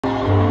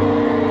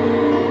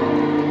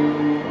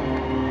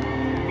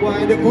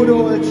The good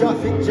old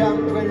traffic jam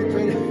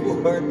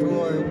 2024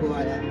 tour, boy,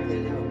 I tell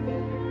you.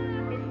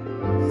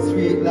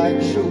 Sweet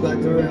like sugar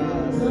to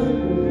us.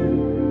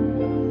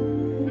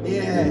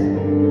 Yeah.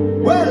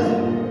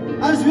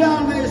 Well, as we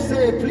always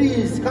say,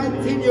 please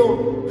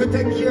continue to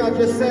take care of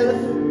yourself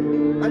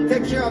and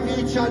take care of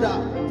each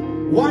other.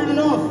 One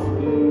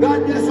love.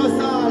 God bless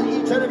us all,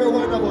 each and every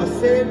one of us.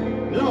 Say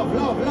love,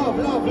 love, love,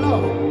 love,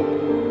 love.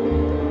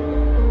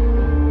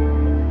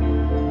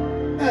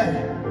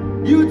 Hey,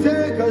 you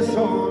take us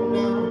home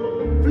now.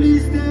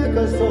 Please take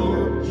us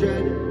home,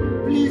 Jed.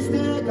 Please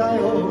take us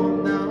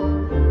home now.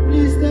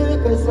 Please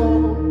take us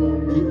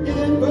home. The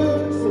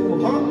ever so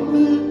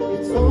humble,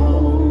 it's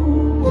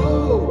home.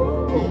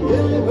 Oh, the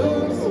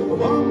ever so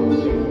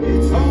humble,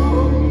 it's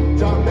home.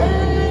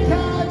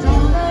 Jamaica,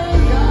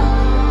 Jamaica.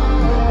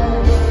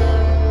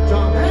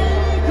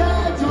 Jamaica,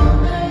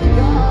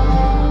 Jamaica.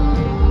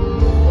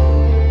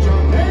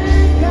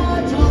 Jamaica,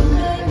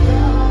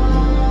 Jamaica.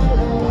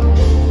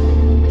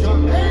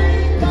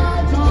 Jamaica,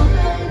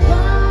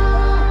 Jamaica.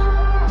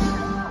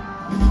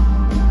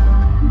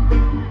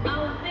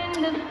 Out in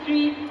the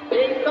street,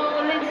 they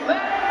call it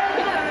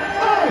murder.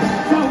 Hey,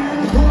 so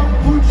we'll come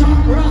to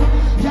jamrock,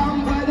 jam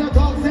where the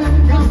dogs and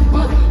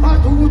campers. A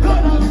 2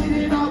 dollar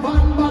in a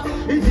van bag,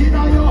 it's in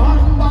your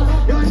handbag.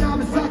 Your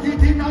knapsack,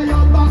 it in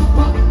your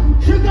backpack.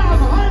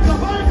 Chicago, hands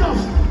up, hands up.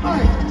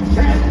 Hey,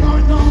 can't go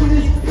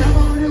notice. Them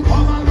only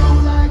come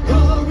around like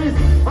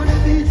tourists. On the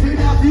beach with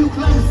a few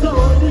club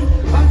stories,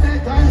 and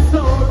bedtime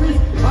stories,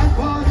 and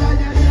pause and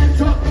then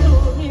truck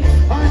stories.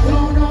 And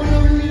down on the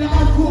real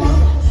hardcore,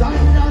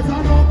 Sanders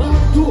and no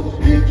back to.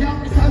 The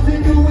gangsters they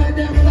do when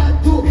them got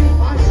to.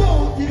 And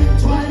won't think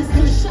twice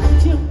to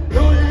shot you.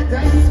 Don't let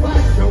them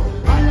spot you,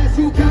 unless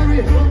you carry.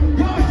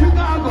 Yo,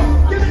 Chicago,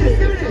 give me this,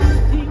 give me this.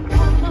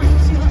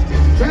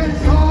 Change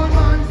soul,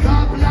 man,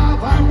 stop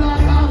laugh and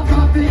knock off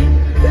copy.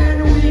 Then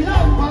we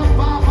love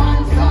pop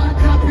and start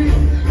tapping.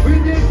 We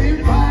did it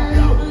fire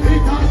out,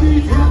 it a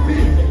beat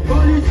rapping.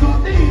 Police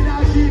come in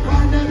and keep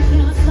on them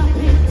can't stop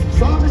it.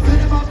 Some say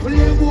them a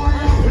playboy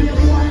and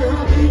playboy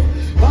rapping.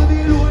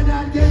 Babylon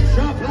and get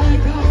trapped like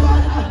a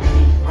banana.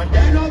 And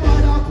then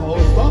nobody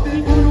post up in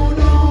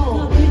Kununo.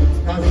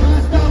 Cause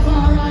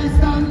Rastafari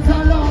stands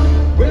alone.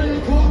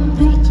 Welcome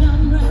to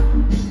jamrock.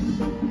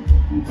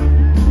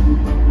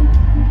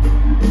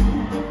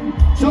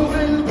 So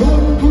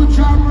welcome to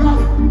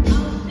jamrock.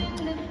 Out in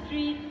the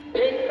street,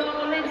 they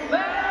call it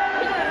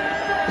murder.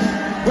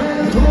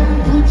 Welcome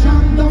to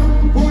jamrock.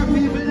 Poor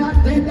people that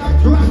dead and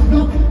dragged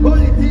up.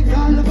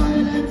 Political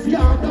violence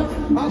yard up.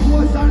 A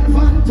ghost and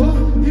phantom.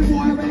 The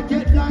boy will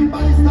get blind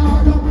by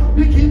stardom.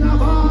 The king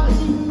of all.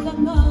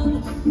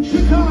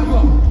 Chicago.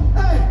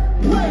 Hey,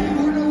 where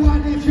you the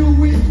one if you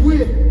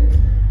with?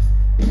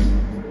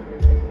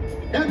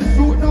 Them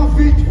suit no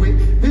fit with.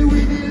 They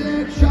win the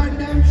election,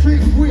 them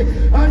trick with.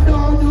 And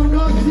don't do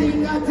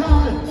nothing at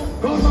all.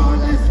 Come on,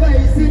 let's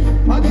face it.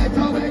 I get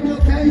our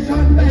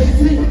education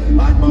basic.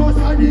 And most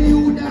of the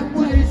youth them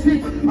waste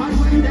it. And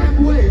when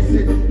them waste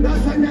it,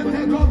 that's when them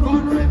take up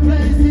gun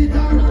replace it.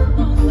 And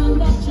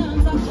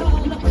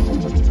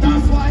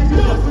that's why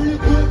nothing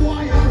little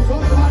boy has so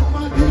bad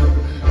magic.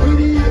 With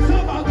the ex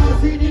of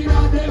magazine in a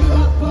them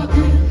back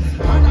pocket.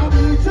 And a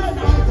bleach and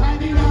all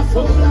time in a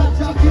so black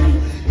jacket.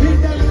 In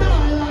them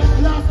all like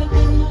glass.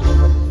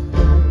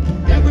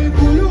 Then we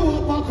pull you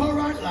up a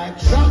current like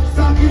shock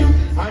stocking.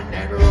 And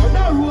then run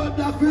the road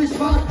the fish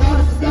fat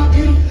and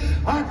stocking.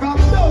 And from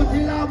now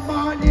till a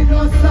morning no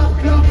stop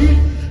clocking.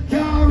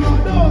 Can't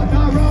run out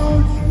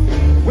around.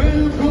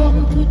 Welcome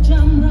To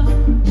jamrock.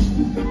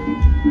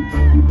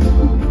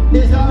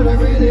 is all we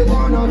really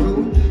wanna do.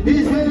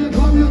 Is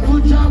welcome you to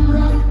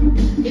jamrock.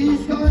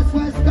 East Coast,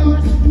 West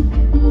Coast.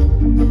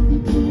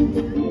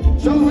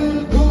 So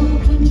welcome.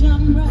 To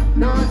jamrock.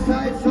 North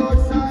side,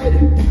 south side.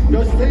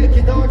 Just take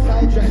it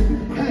outside, Jen.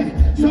 Hey,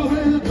 so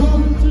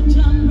welcome. To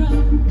jamrock.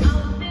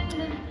 Out in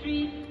the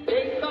street,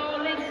 they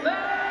call it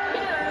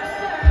murder.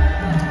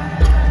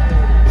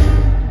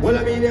 Well,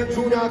 I mean, them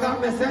junior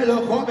got me sell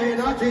up, come in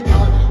at it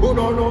all. Who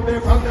don't know me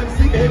from them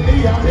singing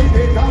me a hit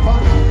it up.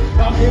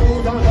 Now, the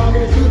boot and dog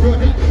is you to